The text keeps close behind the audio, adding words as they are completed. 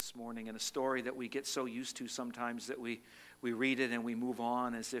this morning, and a story that we get so used to sometimes that we read it and we move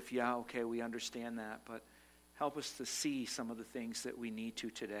on as if, yeah, okay, we understand that. But help us to see some of the things that we need to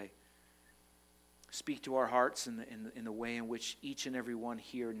today. Speak to our hearts in the way in which each and every one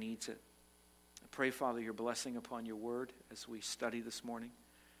here needs it. I pray, Father, your blessing upon your word as we study this morning.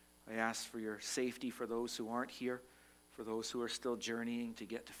 I ask for your safety for those who aren't here, for those who are still journeying to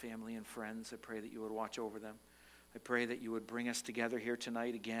get to family and friends. I pray that you would watch over them. I pray that you would bring us together here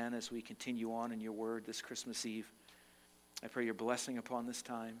tonight again as we continue on in your word this Christmas Eve. I pray your blessing upon this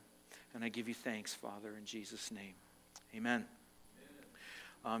time, and I give you thanks, Father, in Jesus' name. Amen.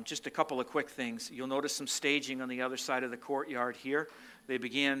 Just a couple of quick things. You'll notice some staging on the other side of the courtyard here. They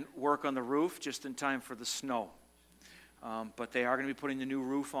began work on the roof just in time for the snow. But they are going to be putting the new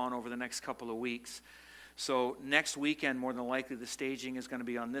roof on over the next couple of weeks. So next weekend, more than likely, the staging is going to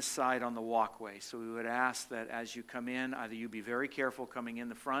be on this side on the walkway. So we would ask that as you come in, either you be very careful coming in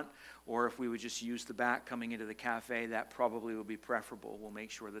the front, or if we would just use the back coming into the cafe, that probably would be preferable. We'll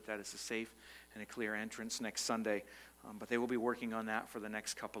make sure that that is a safe and a clear entrance next Sunday. But they will be working on that for the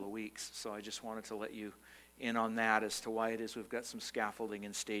next couple of weeks. So I just wanted to let you in on that as to why it is we've got some scaffolding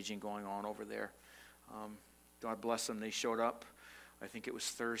and staging going on over there. God bless them. They showed up. I think it was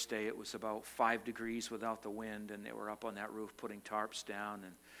Thursday. It was about 5 degrees without the wind, and they were up on that roof putting tarps down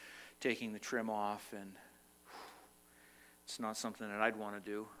and taking the trim off. And it's not something that I'd want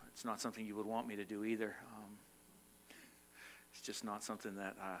to do. It's not something you would want me to do either. It's just not something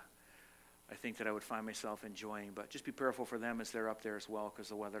that I think that I would find myself enjoying. But just be prayerful for them as they're up there as well, because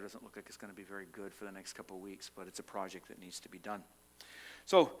the weather doesn't look like it's going to be very good for the next couple of weeks. But it's a project that needs to be done.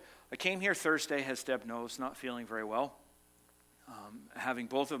 So I came here Thursday, as Deb knows, not feeling very well. Having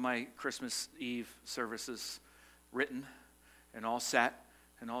both of my Christmas Eve services written and all set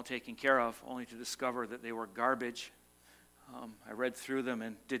and all taken care of, only to discover that they were garbage. I read through them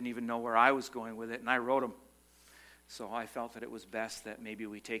and didn't even know where I was going with it, and I wrote them. So I felt that it was best that maybe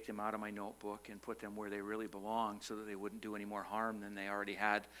we take them out of my notebook and put them where they really belong so that they wouldn't do any more harm than they already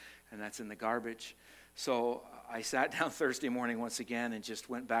had, and that's in the garbage. So I sat down Thursday morning once again and just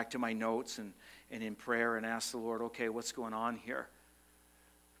went back to my notes and in prayer and asked the Lord, okay, what's going on here?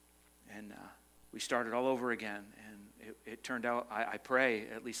 And we started all over again, and it turned out, I pray,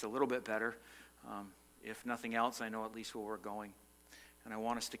 at least a little bit better. If nothing else, I know at least where we're going. And I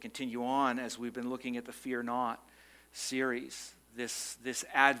want us to continue on as we've been looking at the Fear Not series, this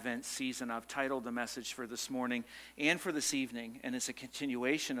Advent season. I've titled the message for this morning and for this evening, and it's a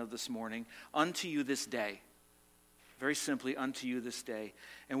continuation of this morning, Unto You This Day. Very simply, unto you this day.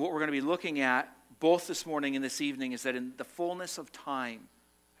 And what we're going to be looking at both this morning and this evening is that in the fullness of time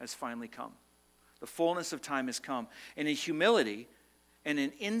has finally come. The fullness of time has come. And in humility and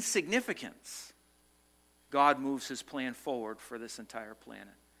in insignificance, God moves his plan forward for this entire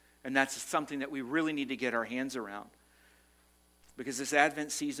planet. And that's something that we really need to get our hands around. Because this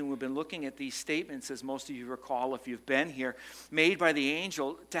Advent season, we've been looking at these statements, as most of you recall if you've been here, made by the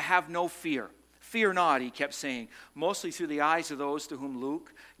angel to have no fear. Fear not, he kept saying, mostly through the eyes of those to whom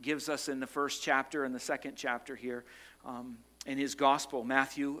Luke gives us in the first chapter and the second chapter here in his gospel.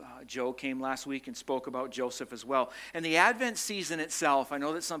 Matthew, Joe came last week and spoke about Joseph as well. And the Advent season itself, I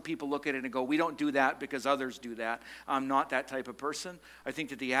know that some people look at it and go, we don't do that because others do that. I'm not that type of person. I think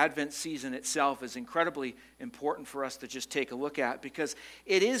that the Advent season itself is incredibly important for us to just take a look at, because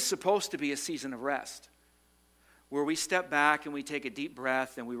it is supposed to be a season of rest, where we step back and we take a deep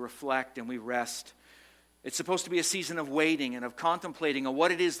breath and we reflect and we rest. It's supposed to be a season of waiting and of contemplating on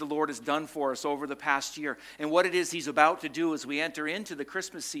what it is the Lord has done for us over the past year and what it is he's about to do as we enter into the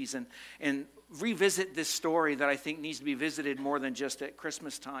Christmas season and revisit this story that I think needs to be visited more than just at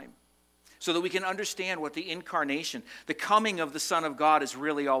Christmas time, so that we can understand what the incarnation, the coming of the Son of God, is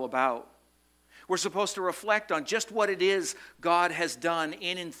really all about. We're supposed to reflect on just what it is God has done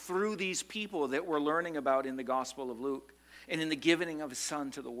in and through these people that we're learning about in the Gospel of Luke and in the giving of his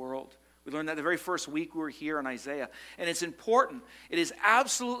Son to the world. We learned that the very first week we were here in Isaiah. And it's important, it is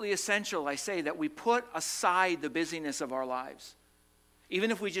absolutely essential, I say, that we put aside the busyness of our lives. Even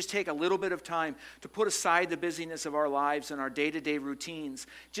if we just take a little bit of time to put aside the busyness of our lives and our day-to-day routines,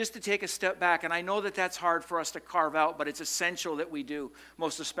 just to take a step back. And I know that that's hard for us to carve out, but it's essential that we do,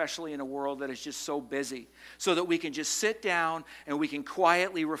 most especially in a world that is just so busy, so that we can just sit down and we can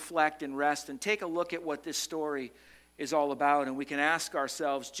quietly reflect and rest and take a look at what this story is all about. And we can ask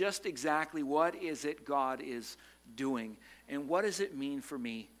ourselves just exactly what is it God is doing, and what does it mean for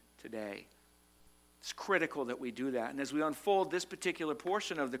me today? It's critical that we do that. And as we unfold this particular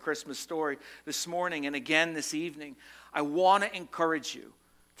portion of the Christmas story this morning and again this evening, I want to encourage you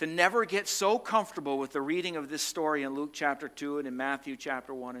to never get so comfortable with the reading of this story in Luke chapter 2 and in Matthew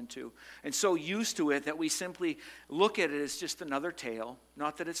chapter 1 and 2, and so used to it that we simply look at it as just another tale,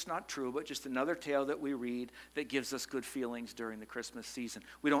 not that it's not true, but just another tale that we read that gives us good feelings during the Christmas season.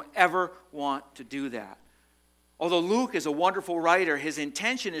 We don't ever want to do that. Although Luke is a wonderful writer, his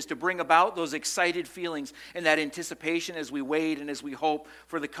intention is to bring about those excited feelings and that anticipation as we wait and as we hope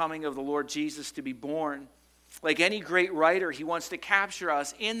for the coming of the Lord Jesus to be born. Like any great writer, he wants to capture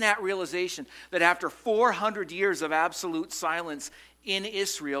us in that realization that after 400 years of absolute silence in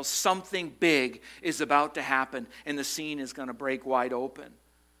Israel, something big is about to happen and the scene is going to break wide open.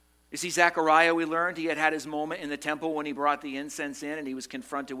 You see, Zechariah, we learned, he had his moment in the temple when he brought the incense in and he was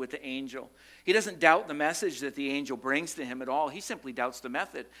confronted with the angel. He doesn't doubt the message that the angel brings to him at all. He simply doubts the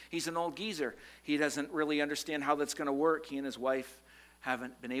method. He's an old geezer. He doesn't really understand how that's going to work. He and his wife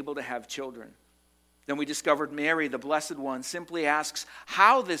haven't been able to have children. Then we discovered Mary, the Blessed One, simply asks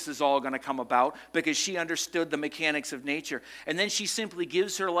how this is all going to come about because she understood the mechanics of nature. And then she simply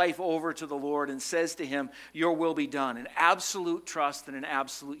gives her life over to the Lord and says to him, your will be done. An absolute trust and an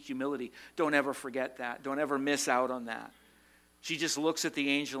absolute humility. Don't ever forget that. Don't ever miss out on that. She just looks at the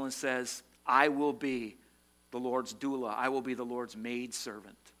angel and says, I will be the Lord's doula. I will be the Lord's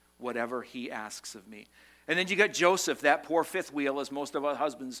maidservant, whatever he asks of me. And then you got Joseph, that poor fifth wheel, as most of our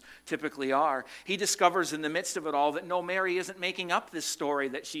husbands typically are. He discovers in the midst of it all that no, Mary isn't making up this story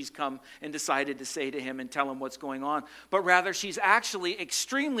that she's come and decided to say to him and tell him what's going on. But rather, she's actually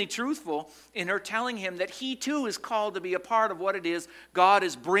extremely truthful in her telling him that he too is called to be a part of what it is God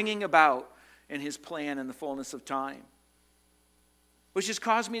is bringing about in his plan in the fullness of time. Which has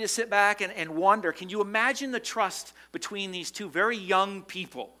caused me to sit back and wonder, can you imagine the trust between these two very young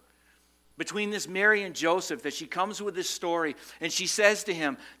people? Between this Mary and Joseph, that she comes with this story and she says to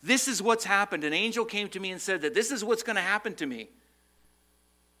him, this is what's happened. An angel came to me and said that this is what's going to happen to me.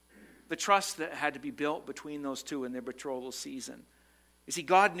 The trust that had to be built between those two in their betrothal season. You see,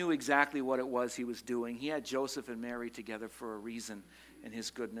 God knew exactly what it was he was doing. He had Joseph and Mary together for a reason in his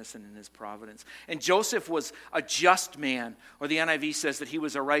goodness and in his providence. And Joseph was a just man, or the NIV says that he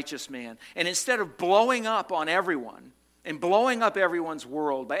was a righteous man. And instead of blowing up on everyone, and blowing up everyone's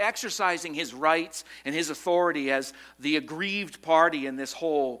world by exercising his rights and his authority as the aggrieved party in this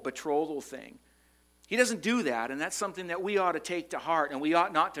whole betrothal thing. He doesn't do that, and that's something that we ought to take to heart and we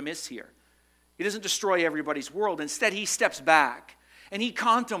ought not to miss here. He doesn't destroy everybody's world. Instead, he steps back and he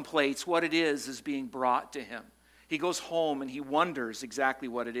contemplates what it is being brought to him. He goes home and he wonders exactly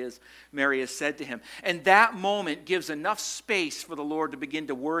what it is Mary has said to him. And that moment gives enough space for the Lord to begin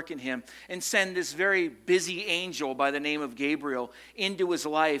to work in him and send this very busy angel by the name of Gabriel into his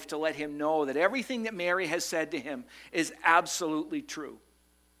life to let him know that everything that Mary has said to him is absolutely true.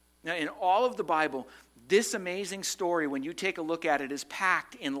 Now, in all of the Bible, this amazing story, when you take a look at it, is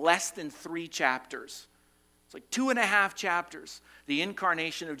packed in less than 3 chapters. It's like 2.5 chapters, the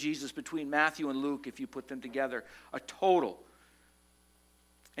incarnation of Jesus between Matthew and Luke, if you put them together, a total.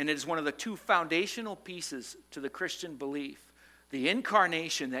 And it is one of the 2 foundational pieces to the Christian belief. The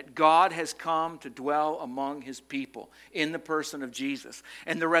incarnation, that God has come to dwell among his people in the person of Jesus.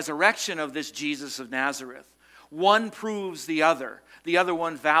 And the resurrection of this Jesus of Nazareth. One proves the other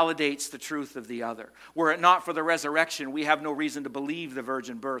one validates the truth of the other. Were it not for the resurrection, we have no reason to believe the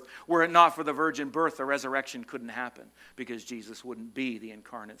virgin birth. Were it not for the virgin birth, the resurrection couldn't happen because Jesus wouldn't be the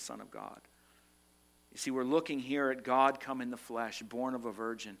incarnate Son of God. You see, we're looking here at God come in the flesh, born of a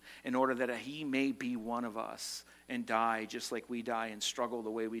virgin, in order that he may be one of us and die just like we die and struggle the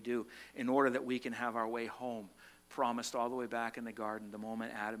way we do, in order that we can have our way home, promised all the way back in the garden the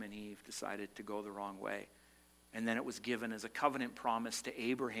moment Adam and Eve decided to go the wrong way. And then it was given as a covenant promise to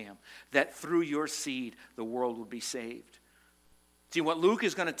Abraham that through your seed, the world would be saved. See, what Luke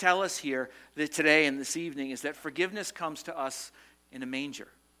is going to tell us here today and this evening is that forgiveness comes to us in a manger.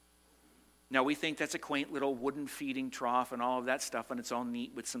 Now, we think that's a quaint little wooden feeding trough and all of that stuff, and it's all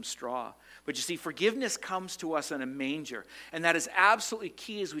neat with some straw. But you see, forgiveness comes to us in a manger. And that is absolutely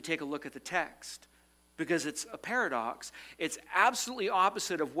key as we take a look at the text. Because it's a paradox. It's absolutely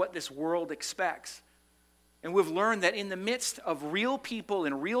opposite of what this world expects. And we've learned that in the midst of real people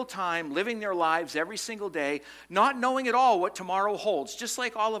in real time, living their lives every single day, not knowing at all what tomorrow holds, just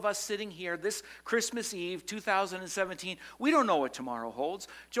like all of us sitting here this Christmas Eve, 2017, we don't know what tomorrow holds.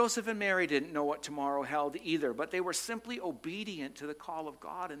 Joseph and Mary didn't know what tomorrow held either, but they were simply obedient to the call of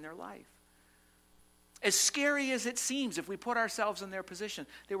God in their life. As scary as it seems, if we put ourselves in their position,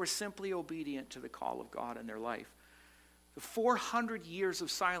 they were simply obedient to the call of God in their life. The 400 years of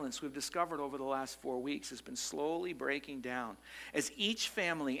silence we've discovered over the last 4 weeks has been slowly breaking down as each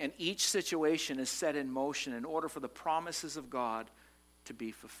family and each situation is set in motion in order for the promises of God to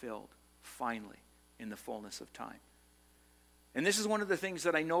be fulfilled, finally, in the fullness of time. And this is one of the things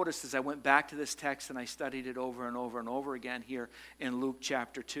that I noticed as I went back to this text and I studied it over and over and over again here in Luke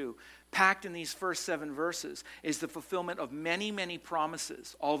chapter 2. Packed in these first 7 verses is the fulfillment of many, many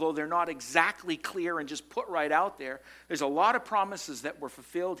promises. Although they're not exactly clear and just put right out there, there's a lot of promises that were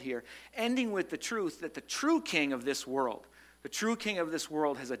fulfilled here, ending with the truth that the true king of this world,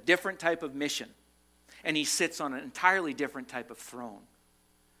 has a different type of mission. And he sits on an entirely different type of throne.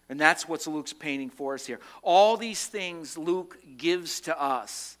 And that's what Luke's painting for us here. All these things Luke gives to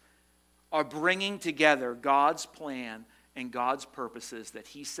us are bringing together God's plan and God's purposes that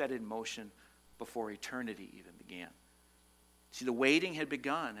he set in motion before eternity even began. See, the waiting had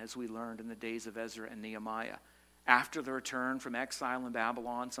begun, as we learned in the days of Ezra and Nehemiah. After the return from exile in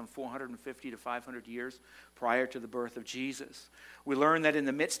Babylon, some 450 to 500 years prior to the birth of Jesus. We learn that in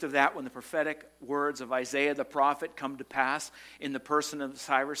the midst of that, when the prophetic words of Isaiah the prophet come to pass in the person of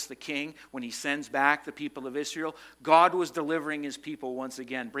Cyrus the king, when he sends back the people of Israel, God was delivering his people once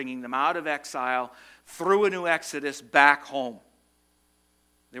again, bringing them out of exile through a new exodus back home.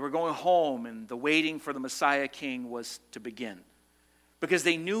 They were going home, and the waiting for the Messiah king was to begin, because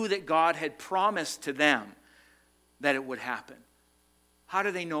they knew that God had promised to them that it would happen. How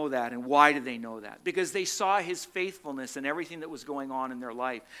do they know that, and why do they know that? Because they saw his faithfulness in everything that was going on in their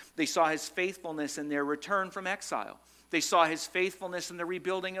life. They saw his faithfulness in their return from exile. They saw his faithfulness in the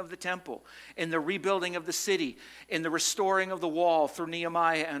rebuilding of the temple, in the rebuilding of the city, in the restoring of the wall through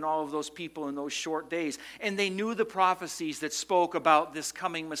Nehemiah and all of those people in those short days. And they knew the prophecies that spoke about this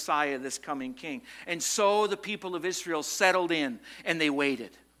coming Messiah, this coming king. And so the people of Israel settled in, and they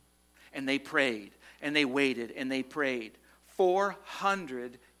waited, and they prayed, and they waited, and they prayed.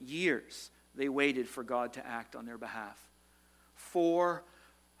 400 years they waited for God to act on their behalf.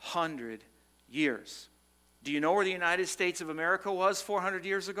 400 years. Do you know where the United States of America was 400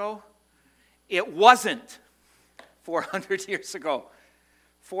 years ago? It wasn't 400 years ago.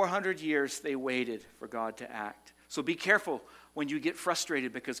 400 years they waited for God to act. So be careful when you get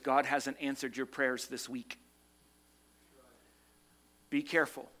frustrated because God hasn't answered your prayers this week. Be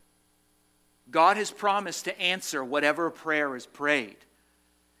careful. God has promised to answer whatever prayer is prayed.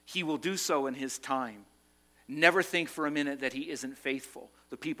 He will do so in his time. Never think for a minute that he isn't faithful.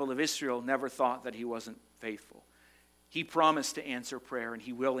 The people of Israel never thought that he wasn't faithful. He promised to answer prayer, and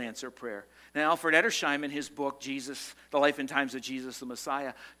he will answer prayer. Now, Alfred Edersheim, in his book, Jesus, The Life and Times of Jesus the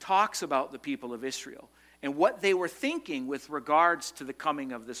Messiah, talks about the people of Israel and what they were thinking with regards to the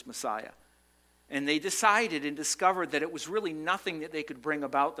coming of this Messiah. And they decided and discovered that it was really nothing that they could bring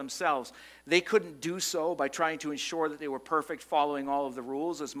about themselves. They couldn't do so by trying to ensure that they were perfect, following all of the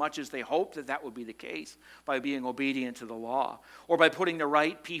rules, as much as they hoped that that would be the case, by being obedient to the law, or by putting the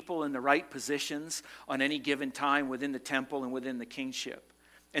right people in the right positions on any given time within the temple and within the kingship.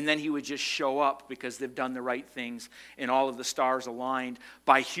 And then he would just show up because they've done the right things and all of the stars aligned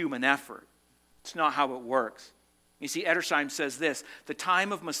by human effort. It's not how it works. You see, Edersheim says this: the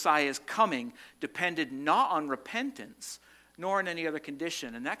time of Messiah's coming depended not on repentance, nor on any other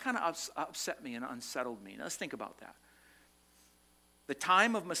condition. And that kind of upset me and unsettled me. Now, let's think about that. The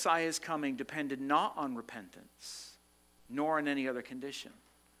time of Messiah's coming depended not on repentance, nor on any other condition.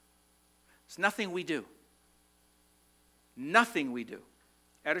 It's nothing we do. Nothing we do.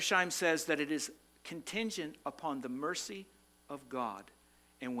 Edersheim says that it is contingent upon the mercy of God,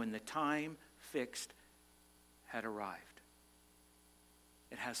 and when the time fixed had arrived.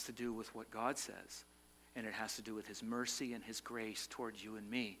 It has to do with what God says, and it has to do with his mercy and his grace towards you and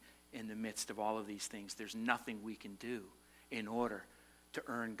me in the midst of all of these things. There's nothing we can do in order to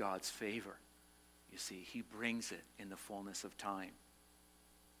earn God's favor. You see, he brings it in the fullness of time.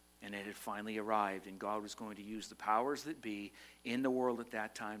 And it had finally arrived, and God was going to use the powers that be in the world at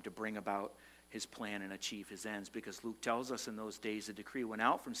that time to bring about his plan and achieve his ends, because Luke tells us in those days a decree went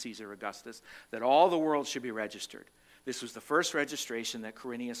out from Caesar Augustus that all the world should be registered. This was the first registration that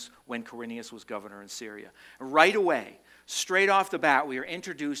when Quirinius was governor in Syria. Right away, straight off the bat, we are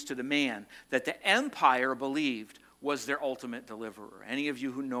introduced to the man that the empire believed was their ultimate deliverer. Any of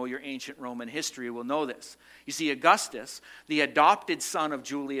you who know your ancient Roman history will know this. You see, Augustus, the adopted son of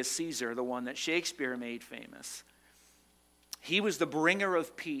Julius Caesar, the one that Shakespeare made famous, he was the bringer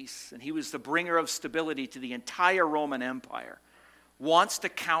of peace, and he was the bringer of stability to the entire Roman Empire. Wants to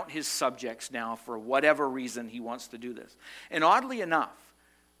count his subjects now for whatever reason he wants to do this. And oddly enough,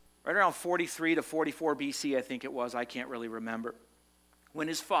 right around 43 to 44 BC, I think it was, I can't really remember, when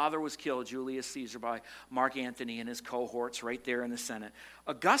his father was killed, Julius Caesar, by Mark Antony and his cohorts right there in the Senate,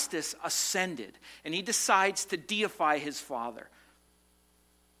 Augustus ascended, and he decides to deify his father,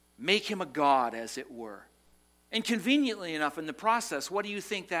 make him a god, as it were. And conveniently enough in the process, what do you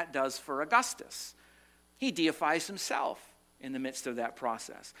think that does for Augustus? He deifies himself in the midst of that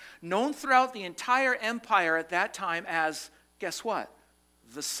process. Known throughout the entire empire at that time as, guess what?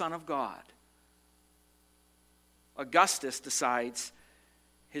 The Son of God. Augustus decides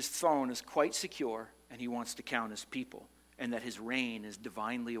his throne is quite secure and he wants to count his people and that his reign is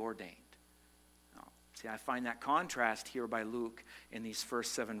divinely ordained. Now, see, I find that contrast here by Luke in these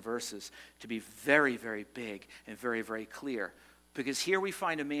first 7 verses to be very, very big and very, very clear. Because here we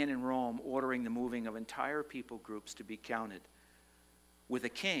find a man in Rome ordering the moving of entire people groups to be counted. With a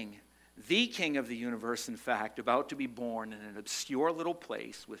king, the king of the universe, in fact, about to be born in an obscure little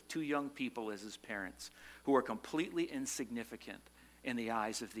place with 2 young people as his parents who are completely insignificant in the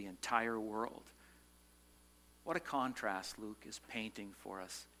eyes of the entire world. What a contrast Luke is painting for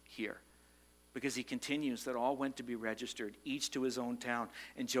us here. Because he continues that all went to be registered, each to his own town.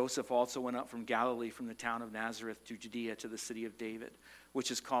 And Joseph also went up from Galilee, from the town of Nazareth to Judea, to the city of David,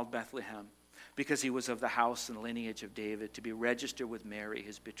 which is called Bethlehem, because he was of the house and lineage of David, to be registered with Mary,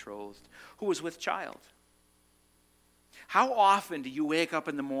 his betrothed, who was with child. How often do you wake up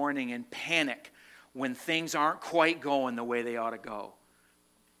in the morning and panic when things aren't quite going the way they ought to go?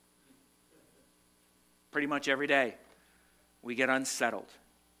 Pretty much every day. We get unsettled.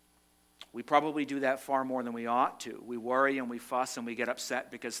 We probably do that far more than we ought to. We worry and we fuss and we get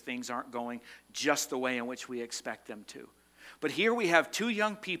upset because things aren't going just the way in which we expect them to. But here we have 2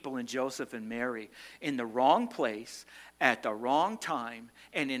 young people in Joseph and Mary in the wrong place at the wrong time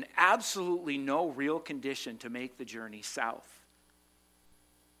and in absolutely no real condition to make the journey south.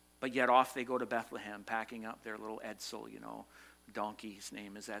 But yet off they go to Bethlehem, packing up their little Edsel, donkey's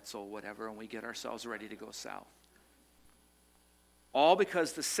name is Edsel, whatever, and we get ourselves ready to go south. All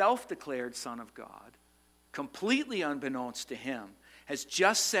because the self-declared Son of God, completely unbeknownst to him, has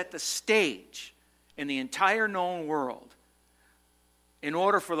just set the stage in the entire known world in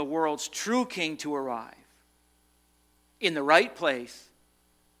order for the world's true king to arrive in the right place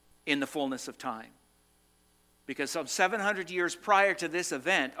in the fullness of time. Because some 700 years prior to this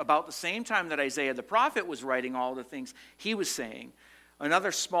event, about the same time that Isaiah the prophet was writing all the things he was saying,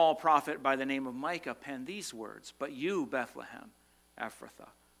 another small prophet by the name of Micah penned these words, "But you, Bethlehem, Ephrathah,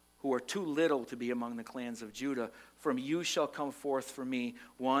 who are too little to be among the clans of Judah, from you shall come forth for me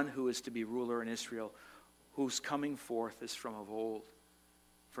one who is to be ruler in Israel, whose coming forth is from of old,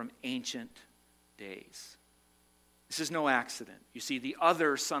 from ancient days." This is no accident. You see, the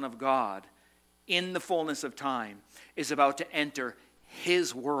other Son of God, in the fullness of time, is about to enter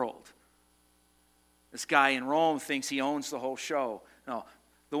his world. This guy in Rome thinks he owns the whole show. No,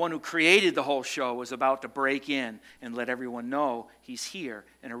 the one who created the whole show is about to break in and let everyone know he's here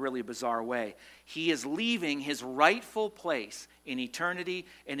in a really bizarre way. He is leaving his rightful place in eternity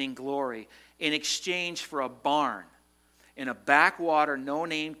and in glory in exchange for a barn in a backwater,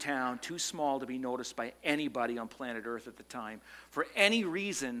 no-name town too small to be noticed by anybody on planet Earth at the time for any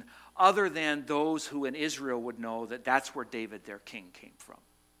reason other than those who in Israel would know that that's where David, their king, came from.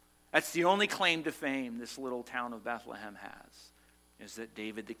 That's the only claim to fame this little town of Bethlehem has, is that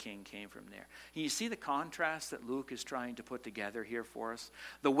David the king came from there. And you see the contrast that Luke is trying to put together here for us?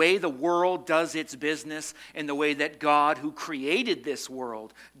 The way the world does its business and the way that God, who created this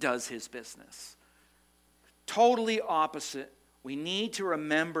world, does his business. Totally opposite. We need to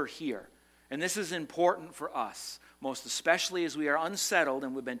remember here, and this is important for us, most especially as we are unsettled,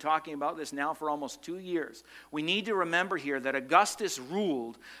 and we've been talking about this now for almost 2 years. We need to remember here that Augustus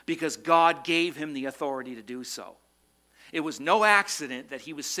ruled because God gave him the authority to do so. It was no accident that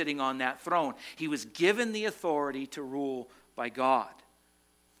he was sitting on that throne. He was given the authority to rule by God.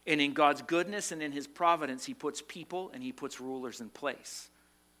 And in God's goodness and in his providence, he puts people and he puts rulers in place.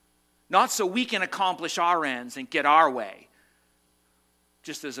 Not so we can accomplish our ends and get our way.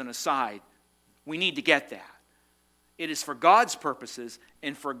 Just as an aside, we need to get that. It is for God's purposes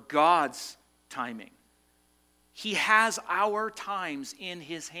and for God's timing. He has our times in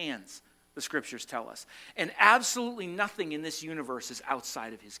his hands, the scriptures tell us. And absolutely nothing in this universe is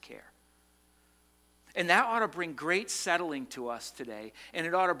outside of his care. And that ought to bring great settling to us today, and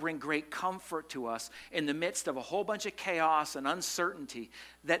it ought to bring great comfort to us in the midst of a whole bunch of chaos and uncertainty,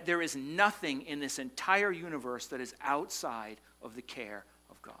 that there is nothing in this entire universe that is outside of the care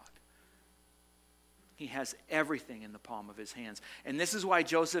of God. He has everything in the palm of his hands. And this is why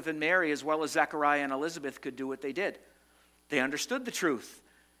Joseph and Mary, as well as Zechariah and Elizabeth, could do what they did. They understood the truth.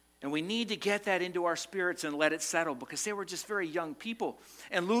 And we need to get that into our spirits and let it settle, because they were just very young people.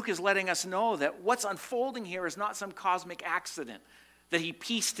 And Luke is letting us know that what's unfolding here is not some cosmic accident that he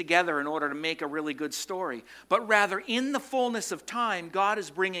pieced together in order to make a really good story, but rather in the fullness of time, God is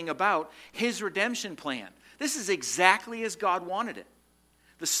bringing about his redemption plan This is exactly as God wanted it.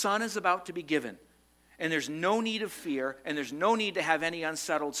 The Son is about to be given. And there's no need of fear, and there's no need to have any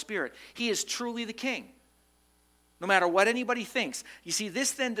unsettled spirit. He is truly the King, no matter what anybody thinks. You see,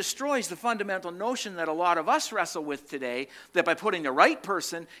 this then destroys the fundamental notion that a lot of us wrestle with today, that by putting the right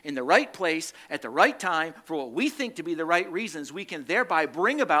person in the right place at the right time for what we think to be the right reasons, we can thereby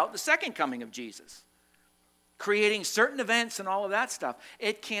bring about the second coming of Jesus. Creating certain events and all of that stuff.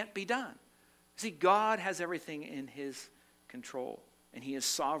 It can't be done. See, God has everything in his control. And he is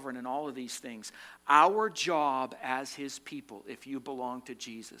sovereign in all of these things. Our job as his people, if you belong to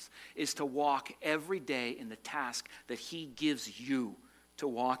Jesus, is to walk every day in the task that he gives you to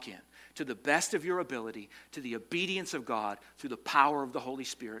walk in, to the best of your ability, to the obedience of God, through the power of the Holy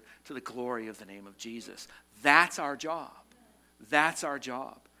Spirit, to the glory of the name of Jesus. That's our job. That's our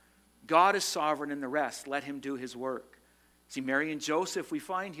job. God is sovereign in the rest. Let him do his work. See, Mary and Joseph, we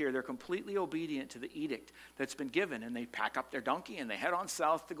find here, they're completely obedient to the edict that's been given, and they pack up their donkey and they head on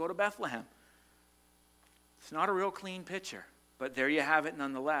south to go to Bethlehem. It's not a real clean picture, but there you have it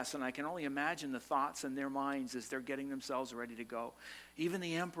nonetheless, and I can only imagine the thoughts in their minds as they're getting themselves ready to go. Even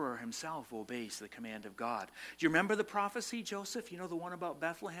the emperor himself obeys the command of God. Do you remember the prophecy, Joseph? You know the one about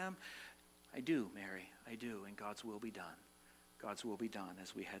Bethlehem? I do, Mary, I do, and God's will be done. God's will be done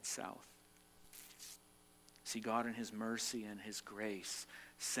as we head south. See, God in his mercy and his grace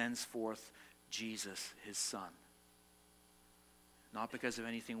sends forth Jesus, his Son. Not because of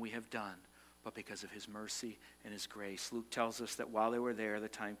anything we have done, but because of his mercy and his grace. Luke tells us that while they were there, the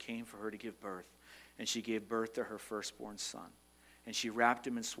time came for her to give birth. And she gave birth to her firstborn son. And she wrapped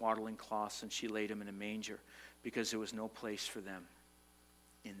him in swaddling cloths, and she laid him in a manger, because there was no place for them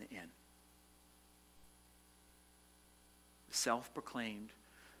in the inn. The self-proclaimed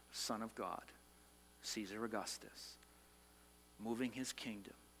Son of God, Caesar Augustus, moving his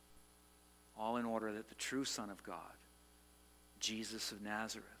kingdom, all in order that the true Son of God, Jesus of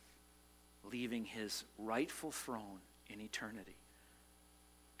Nazareth, leaving his rightful throne in eternity,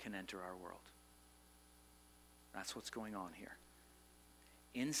 can enter our world. That's what's going on here.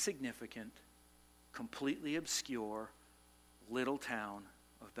 Insignificant, completely obscure, little town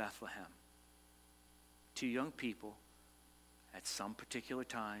of Bethlehem. Two young people, at some particular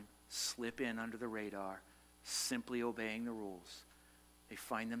time, slip in under the radar, simply obeying the rules. They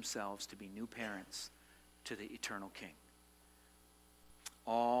find themselves to be new parents to the eternal King.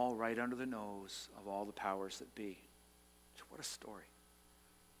 All right under the nose of all the powers that be. So what a story.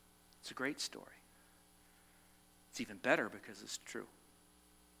 It's a great story. It's even better because it's true.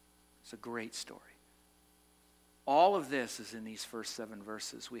 It's a great story. All of this is in these first 7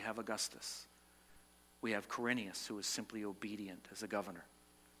 verses. We have Augustus. We have Quirinius, who is simply obedient as a governor.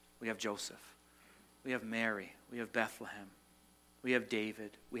 We have Joseph. We have Mary. We have Bethlehem. We have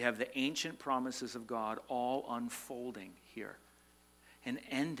David. We have the ancient promises of God all unfolding here and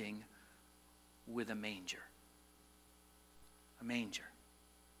ending with a manger. A manger.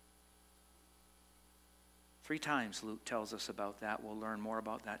 3 times Luke tells us about that. We'll learn more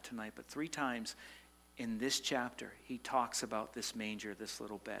about that tonight. But 3 times in this chapter, he talks about this manger, this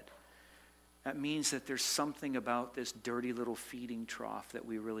little bed. That means that there's something about this dirty little feeding trough that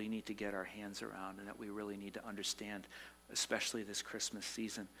we really need to get our hands around and that we really need to understand, especially this Christmas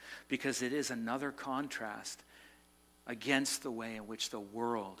season, because it is another contrast against the way in which the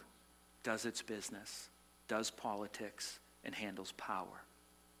world does its business, does politics, and handles power.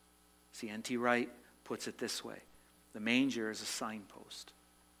 See, N.T. Wright puts it this way: the manger is a signpost.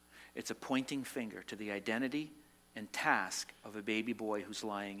 It's a pointing finger to the identity and task of a baby boy who's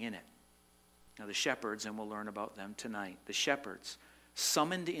lying in it. Now the shepherds, and we'll learn about them tonight, the shepherds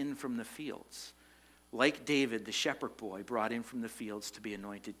summoned in from the fields, like David, the shepherd boy brought in from the fields to be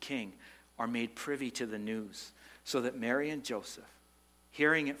anointed king, are made privy to the news, so that Mary and Joseph,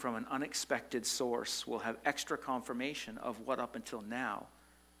 hearing it from an unexpected source, will have extra confirmation of what up until now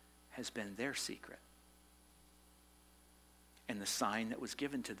has been their secret. And the sign that was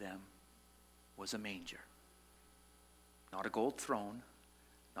given to them was a manger. Not a gold throne,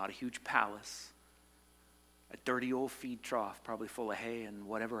 not a huge palace, a dirty old feed trough probably full of hay and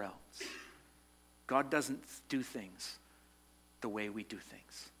whatever else. God doesn't do things the way we do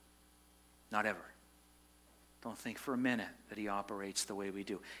things. Not ever. Don't think for a minute that he operates the way we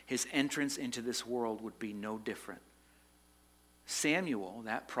do. His entrance into this world would be no different. Samuel,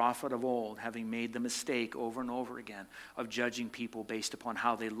 that prophet of old, having made the mistake over and over again of judging people based upon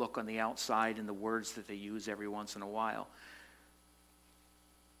how they look on the outside and the words that they use every once in a while,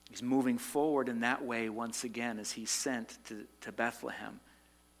 he's moving forward in that way once again as he's sent to Bethlehem.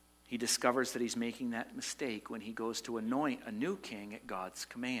 He discovers that he's making that mistake when he goes to anoint a new king at God's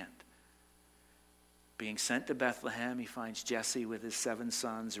command. being sent to Bethlehem, he finds Jesse with his 7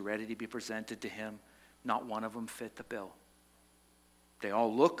 sons ready to be presented to him. Not one of them fit the bill. They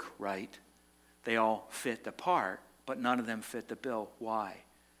all look right. They all fit the part, but none of them fit the bill. Why?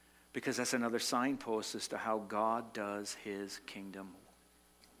 Because that's another signpost as to how God does his kingdom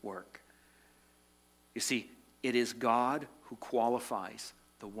work. You see, it is God who qualifies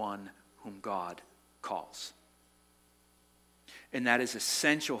the one whom God calls. And that is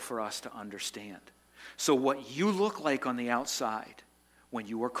essential for us to understand. So what you look like on the outside when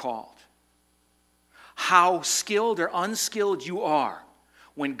you are called, how skilled or unskilled you are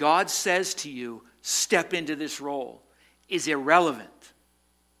when God says to you, step into this role, is irrelevant.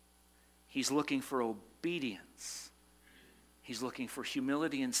 He's looking for obedience. He's looking for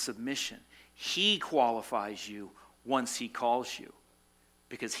humility and submission. He qualifies you once he calls you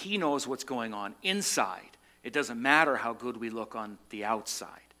because he knows what's going on inside. It doesn't matter how good we look on the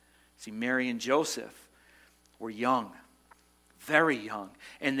outside. See, Mary and Joseph were young, very young,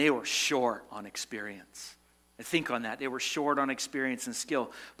 and they were short on experience. And think on that. They were short on experience and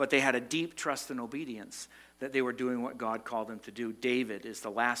skill, but they had a deep trust and obedience that they were doing what God called them to do. David is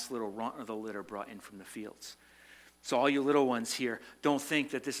the last little runt of the litter brought in from the fields. So all you little ones here, don't think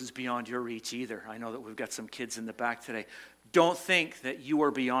that this is beyond your reach either. I know that we've got some kids in the back today. Don't think that you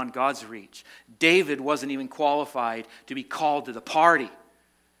are beyond God's reach. David wasn't even qualified to be called to the party.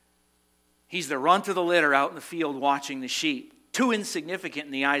 He's the runt of the litter out in the field watching the sheep. Too insignificant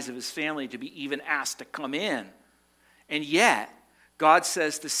in the eyes of his family to be even asked to come in. And yet, God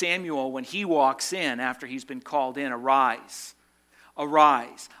says to Samuel when he walks in after he's been called in, arise,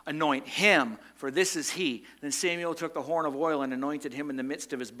 anoint him, for this is he. Then Samuel took the horn of oil and anointed him in the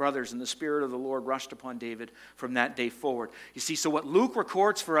midst of his brothers, and the Spirit of the Lord rushed upon David from that day forward. You see, so what Luke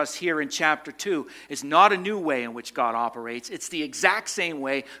records for us here in chapter 2 is not a new way in which God operates. It's the exact same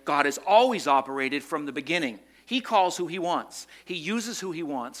way God has always operated from the beginning. He calls who he wants. He uses who he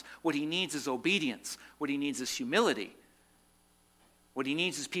wants. What he needs is obedience. What he needs is humility. What he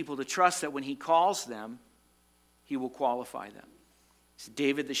needs is people to trust that when he calls them, he will qualify them. So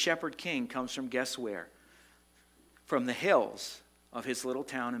David, the shepherd king, comes from guess where? From the hills of his little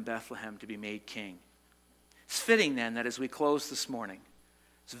town in Bethlehem to be made king. It's fitting then that as we close this morning,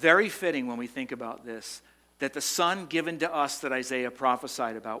 it's very fitting when we think about this, that the son given to us that Isaiah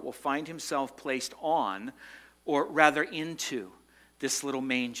prophesied about will find himself placed on, or rather into, this little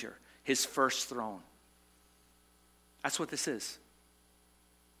manger, his first throne. That's what this is.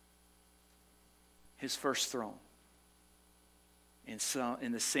 His first throne.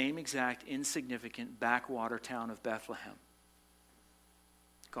 In the same exact insignificant backwater town of Bethlehem.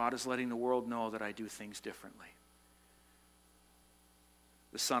 God is letting the world know that I do things differently.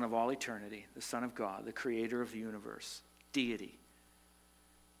 The Son of all eternity, the Son of God, the creator of the universe, deity,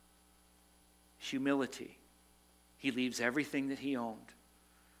 humility. He leaves everything that he owned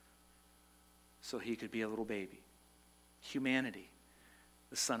so he could be a little baby. Humanity,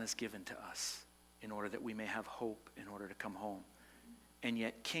 the Son is given to us in order that we may have hope in order to come home. And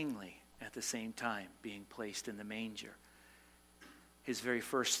yet kingly at the same time, being placed in the manger. His very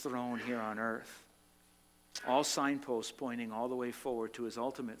first throne here on earth. All signposts pointing all the way forward to his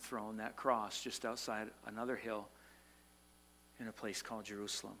ultimate throne, that cross just outside another hill in a place called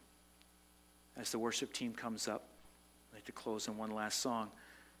Jerusalem. As the worship team comes up, I'd like to close in one last song.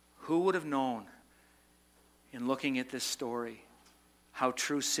 Who would have known in looking at this story how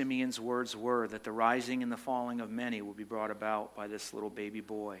true Simeon's words were, that the rising and the falling of many will be brought about by this little baby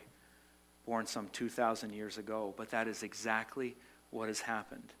boy, born some 2,000 years ago. But that is exactly what has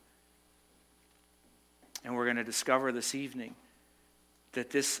happened. And we're going to discover this evening that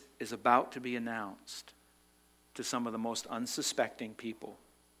this is about to be announced to some of the most unsuspecting people,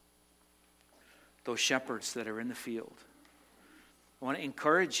 those shepherds that are in the field. I want to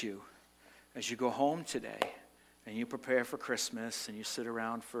encourage you as you go home today, and you prepare for Christmas, and you sit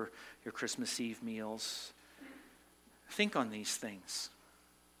around for your Christmas Eve meals. Think on these things.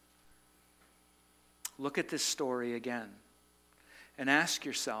 Look at this story again, and ask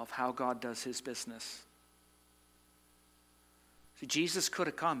yourself how God does his business. See, Jesus could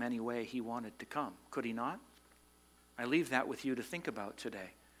have come any way he wanted to come, could he not? I leave that with you to think about today.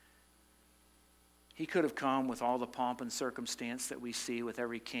 He could have come with all the pomp and circumstance that we see with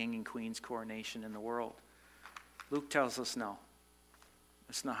every king and queen's coronation in the world. Luke tells us no.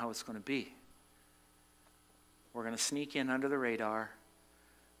 That's not how it's going to be. We're going to sneak in under the radar,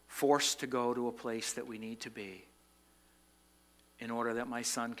 forced to go to a place that we need to be in order that my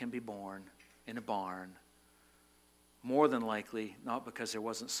son can be born in a barn. More than likely, not because there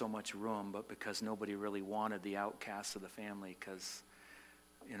wasn't so much room, but because nobody really wanted the outcasts of the family because,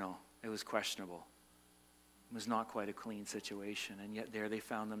 it was questionable. It was not quite a clean situation, and yet there they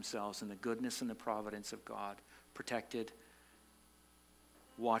found themselves in the goodness and the providence of God, protected,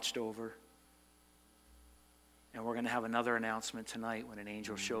 watched over. And we're going to have another announcement tonight when an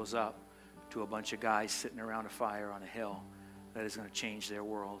angel shows up to a bunch of guys sitting around a fire on a hill that is going to change their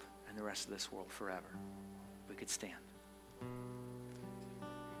world and the rest of this world forever. We could stand.